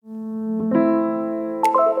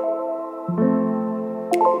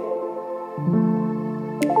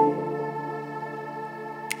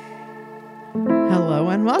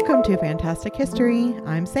to Fantastic History.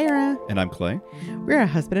 I'm Sarah. And I'm Clay. We're a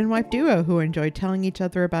husband and wife duo who enjoy telling each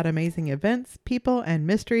other about amazing events, people, and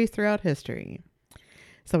mysteries throughout history.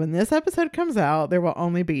 So when this episode comes out, there will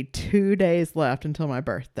only be 2 days left until my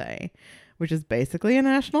birthday, which is basically a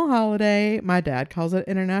national holiday. My dad calls it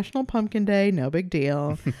International Pumpkin Day. No big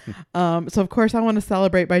deal. So of course I want to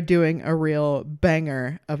celebrate by doing a real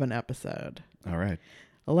banger of an episode. All right.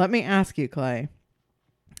 Let me ask you, Clay,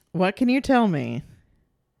 what can you tell me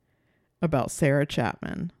about Sarah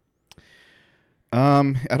Chapman?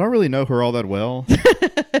 I don't really know her all that well.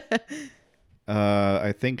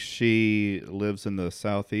 I think she lives in the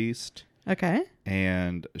Southeast. Okay.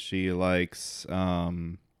 And she likes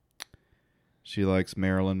Marilyn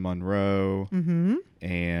Monroe. Mm-hmm.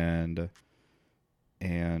 And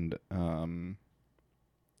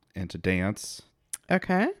to dance.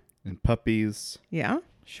 Okay. And puppies. Yeah,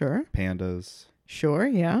 sure. Pandas. Sure,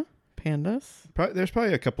 yeah. Pandas. There's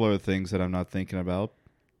probably a couple other things that I'm not thinking about.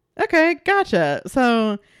 Okay, gotcha.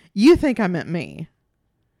 So you think I meant me?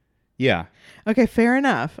 Yeah. Okay, fair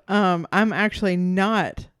enough. I'm actually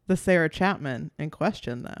not the Sarah Chapman in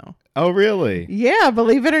question, though. Oh, really? Yeah,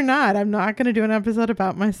 believe it or not, I'm not going to do an episode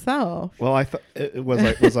about myself. Well, I thought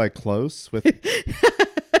was I close with?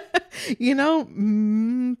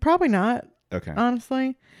 Probably not. Okay.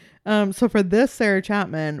 Honestly. So for this Sarah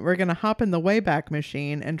Chapman, we're going to hop in the Wayback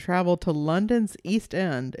Machine and travel to London's East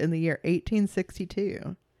End in the year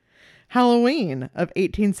 1862. Halloween of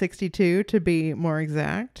 1862, to be more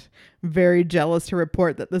exact. Very jealous to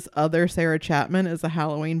report that this other Sarah Chapman is a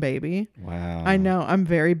Halloween baby. Wow. I know. I'm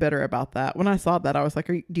very bitter about that. When I saw that, I was like,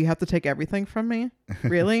 do you have to take everything from me?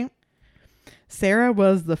 Really? Sarah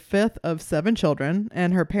was the fifth of 7 children,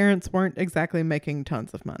 and her parents weren't exactly making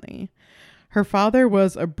tons of money. Her father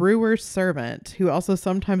was a brewer's servant who also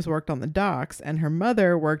sometimes worked on the docks, and her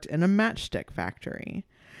mother worked in a matchstick factory.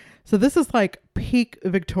 So this is like peak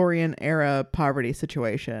Victorian era poverty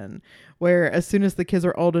situation, where as soon as the kids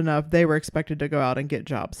were old enough, they were expected to go out and get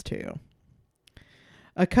jobs too.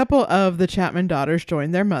 A couple of the Chapman daughters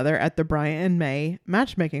joined their mother at the Bryant and May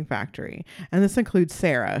matchmaking factory, and this includes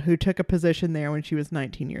Sarah, who took a position there when she was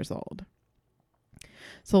 19 years old.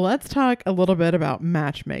 So let's talk a little bit about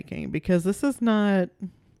matchmaking, because it's not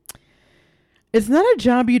a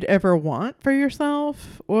job you'd ever want for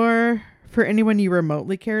yourself or for anyone you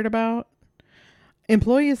remotely cared about.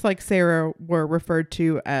 Employees like Sarah were referred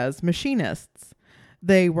to as machinists.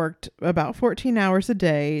 They worked about 14 hours a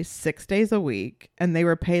day, 6 days a week, and they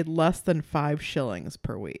were paid less than 5 shillings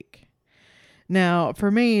per week. Now,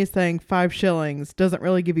 for me, saying 5 shillings doesn't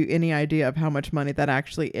really give you any idea of how much money that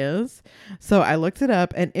actually is. So I looked it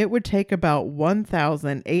up, and it would take about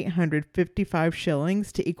 1,855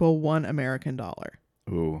 shillings to equal $1 American dollar.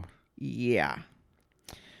 Ooh. Yeah.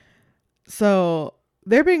 So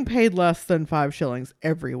they're being paid less than 5 shillings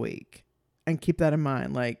every week. And keep that in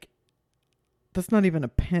mind. Like, that's not even a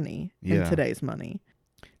penny in today's money.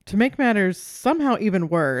 To make matters somehow even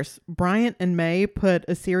worse, Bryant and May put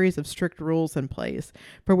a series of strict rules in place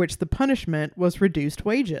for which the punishment was reduced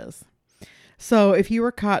wages. So if you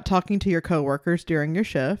were caught talking to your coworkers during your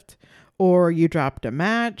shift, or you dropped a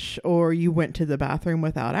match, or you went to the bathroom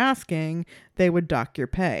without asking, they would dock your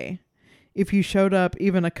pay. If you showed up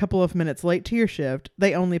even a couple of minutes late to your shift,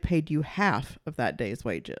 they only paid you half of that day's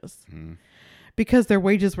wages. Mm. Because their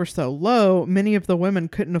wages were so low, many of the women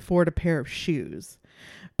couldn't afford a pair of shoes.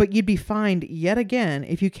 But you'd be fined yet again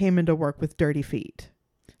if you came into work with dirty feet.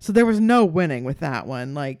 So there was no winning with that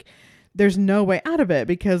one. Like, there's no way out of it,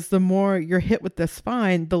 because the more you're hit with this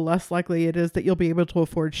fine, the less likely it is that you'll be able to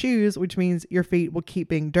afford shoes, which means your feet will keep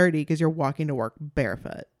being dirty because you're walking to work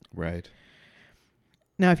barefoot. Right.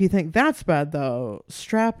 Now, if you think that's bad, though,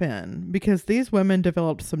 strap in, because these women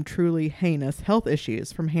developed some truly heinous health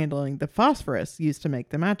issues from handling the phosphorus used to make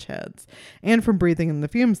the match heads and from breathing in the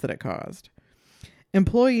fumes that it caused.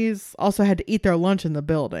 Employees also had to eat their lunch in the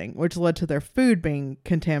building, which led to their food being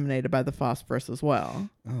contaminated by the phosphorus as well.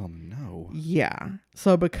 Oh, no. Yeah.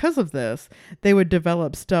 So because of this, they would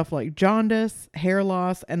develop stuff like jaundice, hair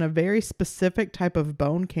loss, and a very specific type of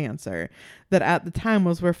bone cancer that at the time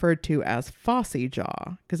was referred to as phossy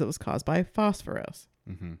jaw because it was caused by phosphorus.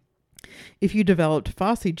 Mm-hmm. If you developed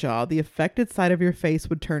phossy jaw, the affected side of your face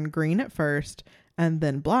would turn green at first and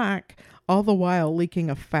then black, all the while leaking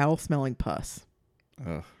a foul-smelling pus.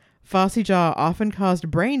 Ugh. Phossy jaw often caused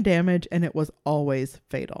brain damage, and it was always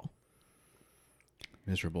fatal.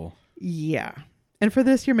 Miserable. Yeah. And for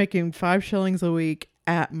this, you're making 5 shillings a week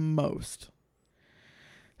at most.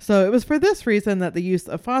 So it was for this reason that the use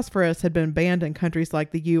of phosphorus had been banned in countries like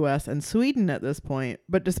the US and Sweden at this point.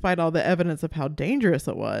 But despite all the evidence of how dangerous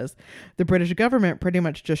it was, the British government pretty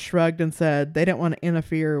much just shrugged and said they didn't want to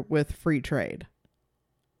interfere with free trade.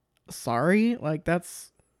 Sorry? Like,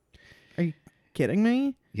 that's... Are you kidding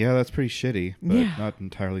me? Yeah, that's pretty shitty, but not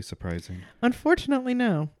entirely surprising. Unfortunately,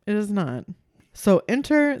 no, it is not. So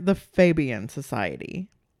enter the Fabian Society.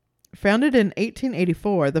 Founded in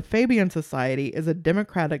 1884, the Fabian Society is a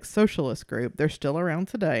democratic socialist group, they're still around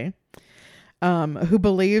today, who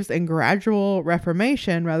believes in gradual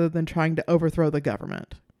reformation rather than trying to overthrow the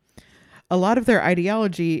government. A lot of their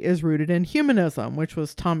ideology is rooted in humanism, which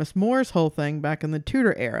was Thomas More's whole thing back in the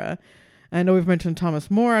Tudor era. I know we've mentioned Thomas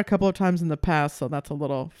More a couple of times in the past, so that's a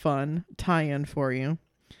little fun tie-in for you.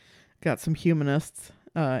 Got some humanists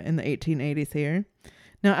in the 1880s here.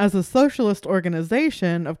 Now, as a socialist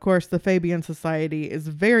organization, of course, the Fabian Society is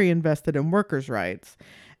very invested in workers' rights.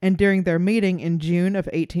 And during their meeting in June of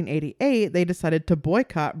 1888, they decided to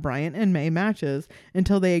boycott Bryant and May matches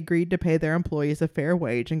until they agreed to pay their employees a fair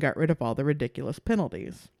wage and got rid of all the ridiculous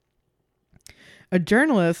penalties. A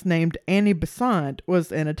journalist named Annie Besant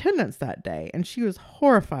was in attendance that day, and she was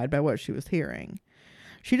horrified by what she was hearing.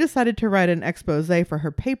 She decided to write an expose for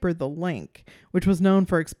her paper, The Link, which was known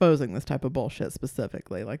for exposing this type of bullshit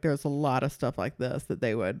specifically. Like, there's a lot of stuff like this that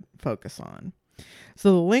they would focus on.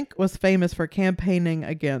 So The Link was famous for campaigning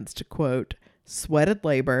against, quote, sweated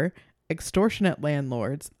labor, extortionate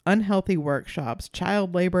landlords, unhealthy workshops,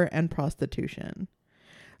 child labor, and prostitution.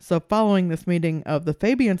 So following this meeting of the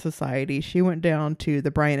Fabian Society, she went down to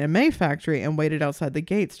the Bryant and May factory and waited outside the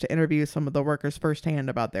gates to interview some of the workers firsthand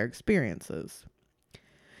about their experiences.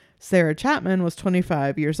 Sarah Chapman was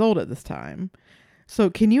 25 years old at this time.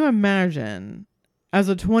 So can you imagine, as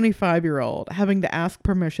a 25-year-old, having to ask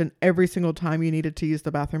permission every single time you needed to use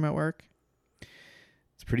the bathroom at work?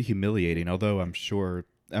 It's pretty humiliating, although I'm sure...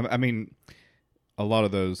 I mean, a lot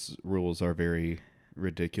of those rules are very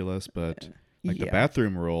ridiculous, but like the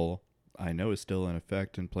bathroom rule, I know is still in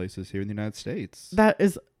effect in places here in the United States. That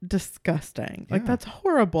is disgusting. Like, that's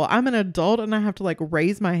horrible. I'm an adult and I have to, like,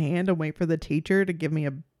 raise my hand and wait for the teacher to give me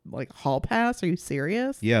a hall pass? Are you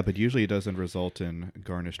serious? Yeah, but usually it doesn't result in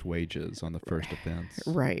garnished wages on the first offense.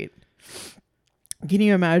 Right. Can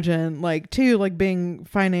you imagine, being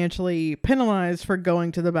financially penalized for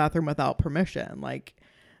going to the bathroom without permission? Like,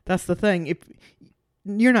 that's the thing. If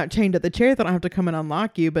you're not chained at the chair, they don't have to come and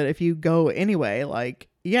unlock you. But if you go anyway, like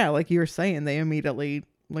you were saying, they immediately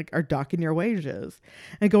are docking your wages.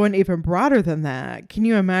 And going even broader than that, can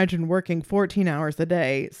you imagine working 14 hours a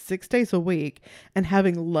day, 6 days a week, and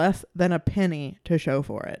having less than a penny to show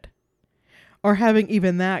for it? Or having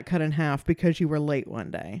even that cut in half because you were late one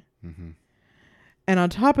day. Mm-hmm. And on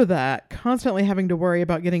top of that, constantly having to worry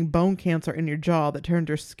about getting bone cancer in your jaw that turns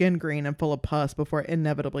your skin green and full of pus before it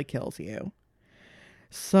inevitably kills you.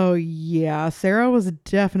 So yeah, Sarah was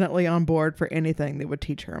definitely on board for anything that would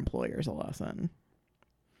teach her employers a lesson.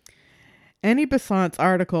 Annie Besant's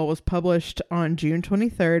article was published on June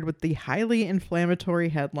 23rd with the highly inflammatory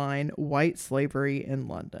headline, White Slavery in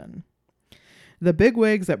London. The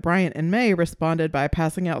bigwigs at Bryant and May responded by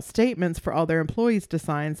passing out statements for all their employees to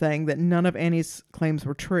sign saying that none of Annie's claims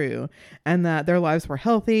were true and that their lives were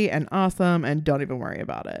healthy and awesome and don't even worry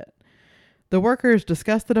about it. The workers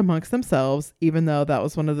discussed it amongst themselves, even though that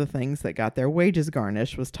was one of the things that got their wages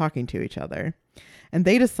garnished was talking to each other. And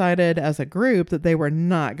they decided as a group that they were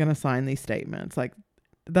not going to sign these statements. Like,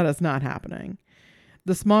 that is not happening.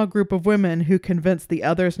 The small group of women who convinced the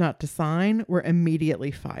others not to sign were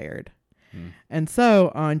immediately fired. And so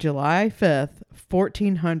on July 5th,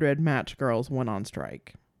 1,400 Matchgirls went on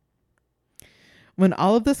strike. When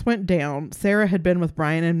all of this went down, Sarah had been with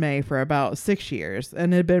Bryant and May for about 6 years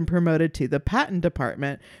and had been promoted to the patent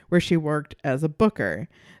department where she worked as a booker.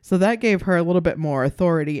 So that gave her a little bit more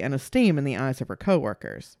authority and esteem in the eyes of her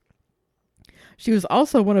coworkers. She was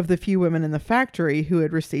also one of the few women in the factory who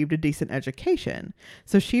had received a decent education.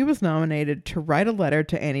 So she was nominated to write a letter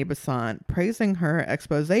to Annie Besant praising her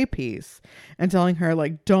expose piece and telling her,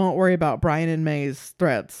 don't worry about Bryant and May's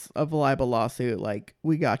threats of a libel lawsuit.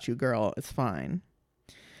 We got you, girl. It's fine.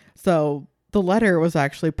 So the letter was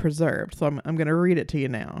actually preserved. So I'm going to read it to you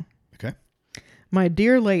now. Okay. My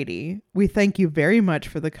dear lady, we thank you very much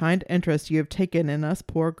for the kind interest you have taken in us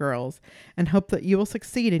poor girls and hope that you will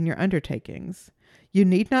succeed in your undertakings. You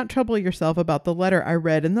need not trouble yourself about the letter I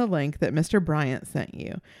read in the link that Mr. Bryant sent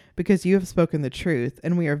you, because you have spoken the truth,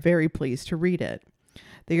 and we are very pleased to read it.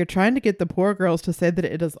 They are trying to get the poor girls to say that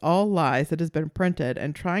it is all lies that has been printed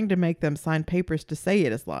and trying to make them sign papers to say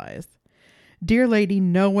it is lies. Dear lady,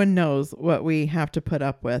 no one knows what we have to put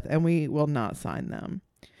up with, and we will not sign them.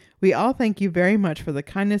 We all thank you very much for the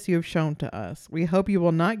kindness you have shown to us. We hope you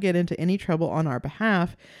will not get into any trouble on our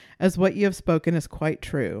behalf, as what you have spoken is quite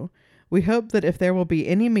true. We hope that if there will be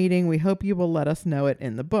any meeting, we hope you will let us know it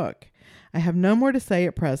in the book. I have no more to say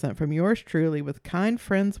at present from yours truly, with kind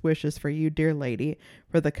friends' wishes for you, dear lady,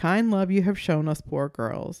 for the kind love you have shown us poor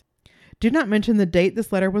girls. Do not mention the date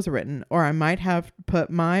this letter was written, or I might have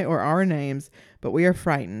put my or our names, but we are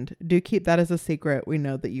frightened. Do keep that as a secret. We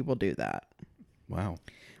know that you will do that. Wow.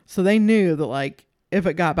 So they knew that, like, if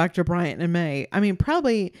it got back to Bryant and May, I mean,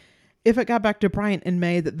 probably if it got back to Bryant and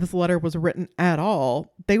May that this letter was written at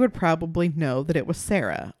all, they would probably know that it was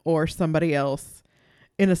Sarah or somebody else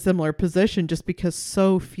in a similar position, just because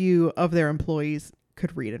so few of their employees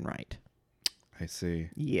could read and write. I see.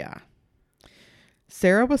 Yeah.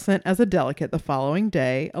 Sarah was sent as a delegate the following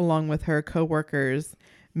day, along with her co-workers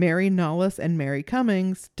Mary Nollis and Mary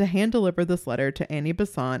Cummings, to hand deliver this letter to Annie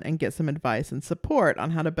Besant and get some advice and support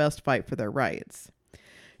on how to best fight for their rights.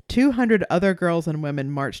 200 other girls and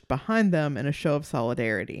women marched behind them in a show of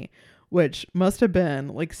solidarity, which must have been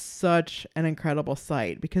like such an incredible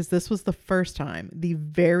sight, because this was the first time, the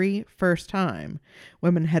very first time,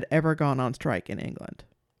 women had ever gone on strike in England.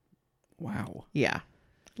 Wow. Yeah.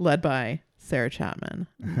 Led by Sarah Chapman.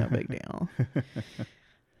 No big deal.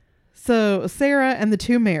 So Sarah and the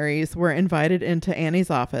two Marys were invited into Annie's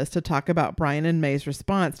office to talk about Brian and May's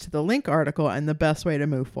response to the Link article and the best way to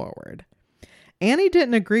move forward. Annie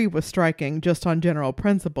didn't agree with striking just on general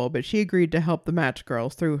principle, but she agreed to help the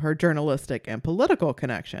Matchgirls through her journalistic and political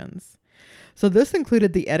connections. So this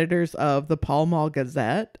included the editors of the Pall Mall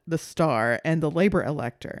Gazette, the Star, and the Labour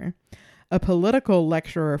Elector, a political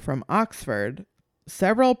lecturer from Oxford,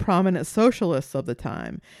 several prominent socialists of the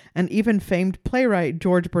time, and even famed playwright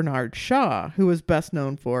George Bernard Shaw, who was best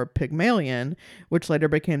known for Pygmalion, which later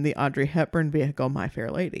became the Audrey Hepburn vehicle My Fair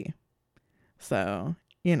Lady. So,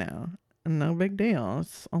 you know, no big deal.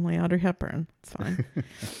 It's only Audrey Hepburn. It's fine.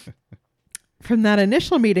 From that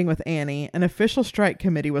initial meeting with Annie, an official strike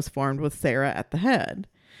committee was formed with Sarah at the head.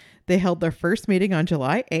 They held their first meeting on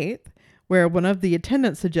July 8th, where one of the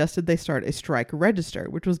attendants suggested they start a strike register,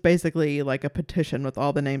 which was basically like a petition with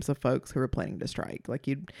all the names of folks who were planning to strike. Like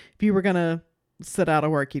if you were going to sit out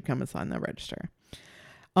of work, you'd come and sign the register.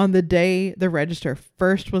 On the day the register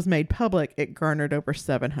first was made public, it garnered over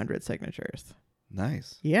 700 signatures.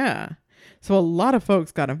 Nice. Yeah. So a lot of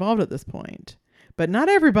folks got involved at this point, but not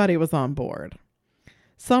everybody was on board.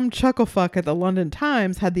 Some chucklefuck at the London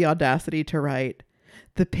Times had the audacity to write,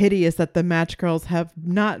 "The pity is that the Matchgirls have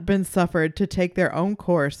not been suffered to take their own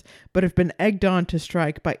course, but have been egged on to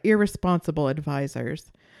strike by irresponsible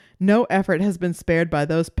advisers. No effort has been spared by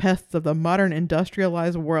those pests of the modern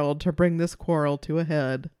industrialized world to bring this quarrel to a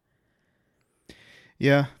head."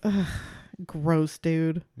 Yeah. Ugh, gross,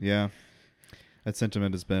 dude. Yeah. That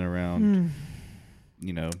sentiment has been around,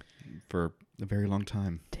 you know, for a very long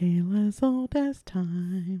time. Tale as old as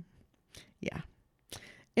time. Yeah.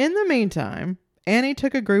 In the meantime, Annie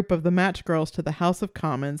took a group of the Matchgirls to the House of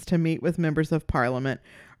Commons to meet with members of Parliament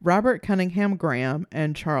Robert Cunningham Graham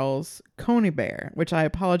and Charles Conybeare, which I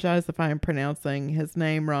apologize if I am pronouncing his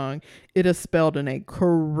name wrong. It is spelled in a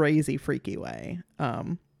crazy freaky way.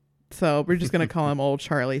 So we're just going to call him old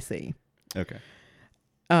Charlie C. Okay.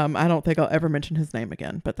 I don't think I'll ever mention his name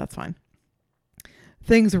again, but that's fine.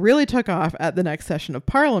 Things really took off at the next session of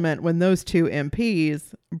Parliament when those two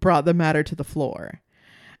MPs brought the matter to the floor.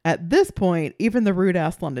 At this point, even the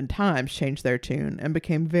rude-ass London Times changed their tune and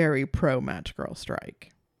became very pro-Matchgirl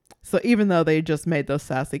strike. So even though they just made those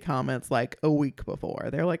sassy comments like a week before,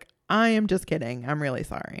 they're like, I am just kidding. I'm really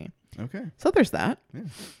sorry. Okay. So there's that. Yeah.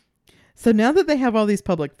 So now that they have all these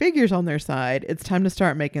public figures on their side, it's time to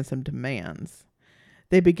start making some demands.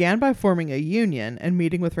 They began by forming a union and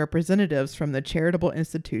meeting with representatives from the charitable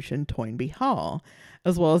institution Toynbee Hall,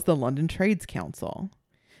 as well as the London Trades Council.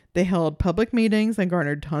 They held public meetings and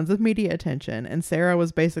garnered tons of media attention, and Sarah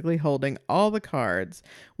was basically holding all the cards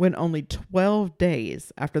when only 12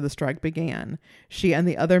 days after the strike began, she and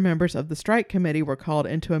the other members of the strike committee were called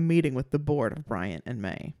into a meeting with the board of Bryant and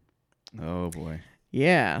May. Oh, boy.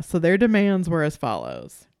 Yeah, so their demands were as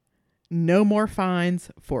follows. No more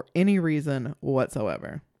fines for any reason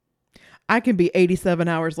whatsoever. I can be 87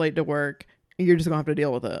 hours late to work. You're just going to have to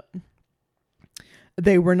deal with it.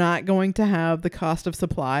 They were not going to have the cost of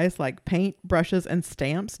supplies like paint, brushes, and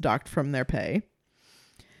stamps docked from their pay.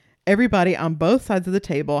 Everybody on both sides of the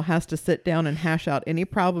table has to sit down and hash out any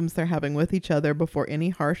problems they're having with each other before any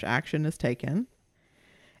harsh action is taken.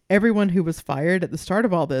 Everyone who was fired at the start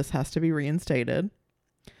of all this has to be reinstated.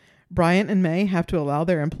 Bryant and May have to allow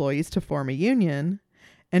their employees to form a union,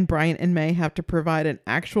 and Bryant and May have to provide an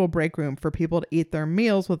actual break room for people to eat their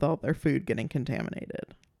meals without their food getting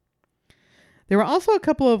contaminated. There were also a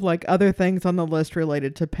couple of like other things on the list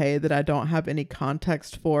related to pay that I don't have any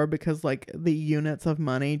context for, because like the units of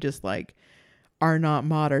money just like are not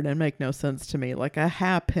modern and make no sense to me. Like a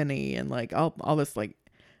halfpenny and like all this, like,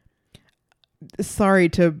 sorry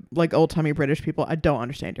to like old timey British people, I don't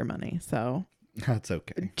understand your money. So that's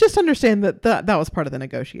okay. Just understand that was part of the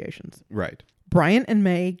negotiations. Right. Bryant and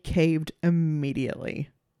May caved immediately.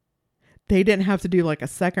 They didn't have to do like a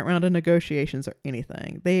second round of negotiations or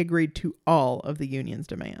anything. They agreed to all of the union's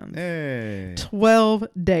demands. Hey. 12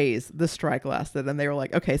 days the strike lasted, and they were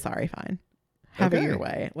like, okay, sorry, fine. Have it your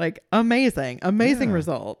way. Like, amazing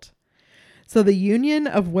result. So the Union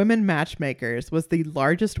of Women Matchmakers was the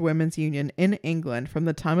largest women's union in England from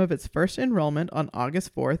the time of its first enrollment on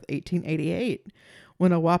August 4th, 1888,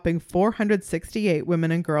 when a whopping 468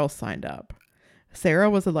 women and girls signed up. Sarah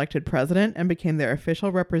was elected president and became their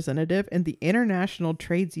official representative in the International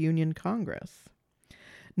Trades Union Congress.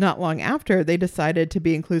 Not long after, they decided to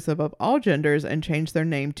be inclusive of all genders and changed their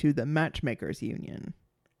name to the Matchmakers Union.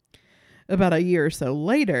 About a year or so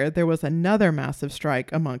later, there was another massive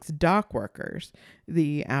strike amongst dock workers,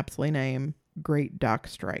 the aptly named Great Dock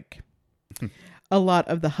Strike. A lot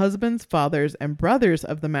of the husbands, fathers, and brothers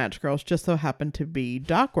of the Matchgirls just so happened to be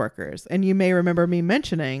dock workers. And you may remember me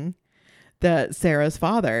mentioning that Sarah's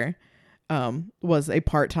father was a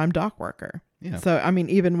part-time dock worker. Yeah. So, I mean,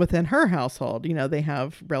 even within her household, you know, they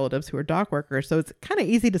have relatives who are dock workers. So it's kind of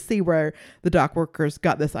easy to see where the dock workers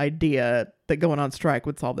got this idea that going on strike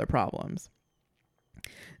would solve their problems.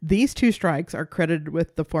 These two strikes are credited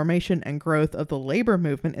with the formation and growth of the labor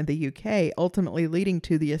movement in the UK, ultimately leading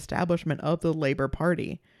to the establishment of the Labour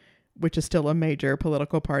Party, which is still a major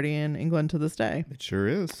political party in England to this day. It sure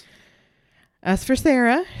is. As for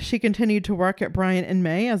Sarah, she continued to work at Bryant and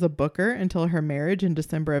May as a booker until her marriage in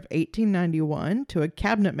December of 1891 to a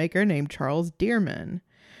cabinet maker named Charles Dearman.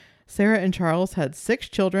 Sarah and Charles had 6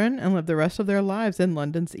 children and lived the rest of their lives in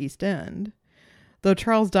London's East End. Though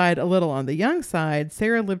Charles died a little on the young side,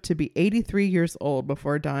 Sarah lived to be 83 years old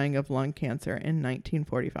before dying of lung cancer in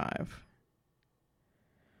 1945.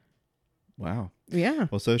 Wow. Yeah.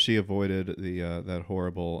 Well, so she avoided the that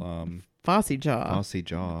horrible Fossey jaw.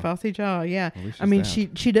 Fossey jaw, yeah. I mean, she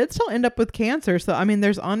did still end up with cancer. So, I mean,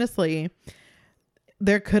 there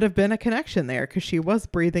could have been a connection there because she was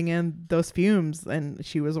breathing in those fumes and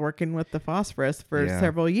she was working with the phosphorus for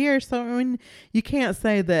several years. So, I mean, you can't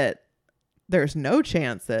say that there's no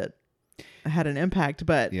chance that it had an impact,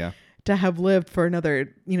 but to have lived for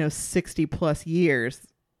another, 60 plus years,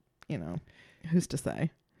 who's to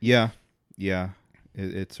say? Yeah.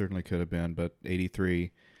 It certainly could have been, but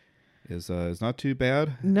 83 is not too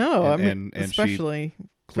bad. No, and especially she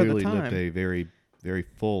clearly for the time. lived a very, very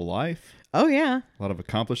full life. Oh yeah, a lot of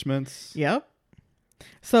accomplishments. Yep.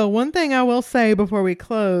 So one thing I will say before we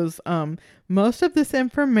close, most of this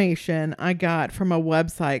information I got from a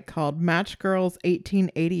website called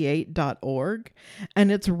matchgirls1888.org,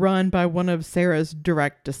 and it's run by one of Sarah's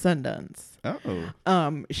direct descendants.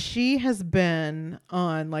 Oh. She has been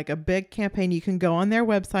on like a big campaign. You can go on their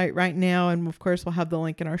website right now, and of course we'll have the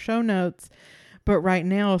link in our show notes. But right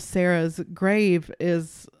now, Sarah's grave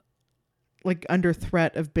is like under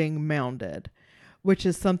threat of being mounded, which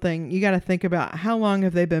is something you got to think about. How long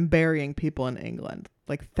have they been burying people in England?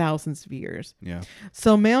 Like thousands of years. Yeah.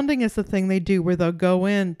 So mounding is the thing they do where they'll go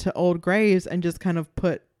into old graves and just kind of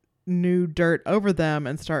put new dirt over them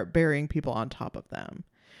and start burying people on top of them.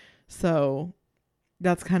 So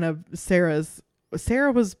that's kind of Sarah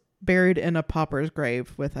was buried in a pauper's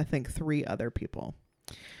grave with, I think, 3 other people.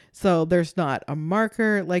 So there's not a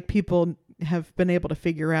marker. Like, people have been able to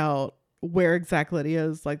figure out where exactly it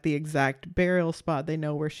is, like the exact burial spot. They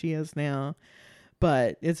know where she is now,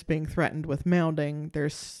 but it's being threatened with mounding.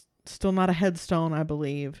 There's still not a headstone, I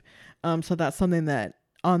believe. So that's something that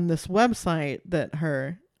on this website that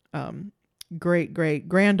her great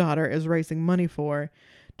granddaughter is raising money for,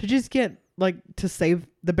 to just get to save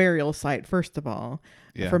the burial site, first of all,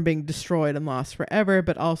 from being destroyed and lost forever,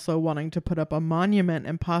 but also wanting to put up a monument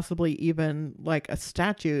and possibly even like a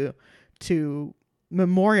statue to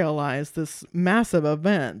memorialize this massive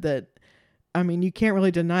event that, I mean, you can't really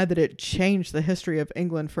deny that it changed the history of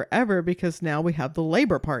England forever, because now we have the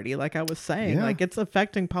Labour Party, like I was saying. Like, it's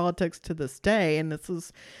affecting politics to this day, and this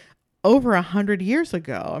is over 100 years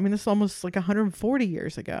ago. I mean, this is almost like 140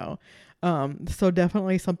 years ago. So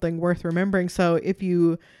definitely something worth remembering. So if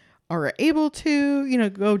you are able to,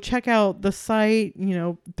 go check out the site,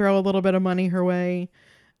 throw a little bit of money her way.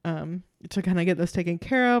 to kind of get this taken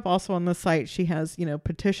care of. Also on the site, she has,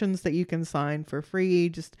 petitions that you can sign for free,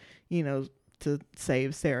 just, to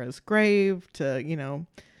save Sarah's grave, to,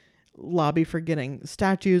 lobby for getting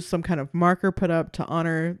statues, some kind of marker put up to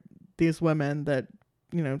honor these women that,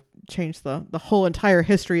 changed the whole entire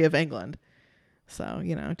history of England. So,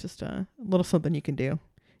 just a little something you can do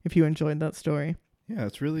if you enjoyed that story. Yeah,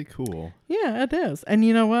 it's really cool. Yeah, it is. And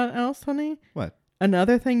you know what else, honey? What?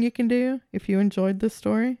 Another thing you can do if you enjoyed this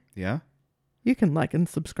story. Yeah? You can like and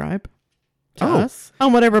subscribe to us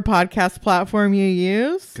on whatever podcast platform you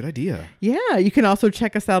use. Good idea. Yeah, you can also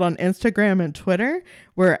check us out on Instagram and Twitter.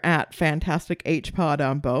 We're at FantasticHPod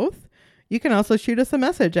on both. You can also shoot us a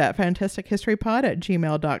message at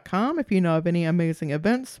fantastichistorypod@gmail.com if you know of any amazing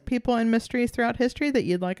events, people, and mysteries throughout history that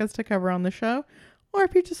you'd like us to cover on the show, or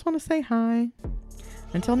if you just want to say hi.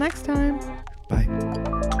 Until next time. Bye.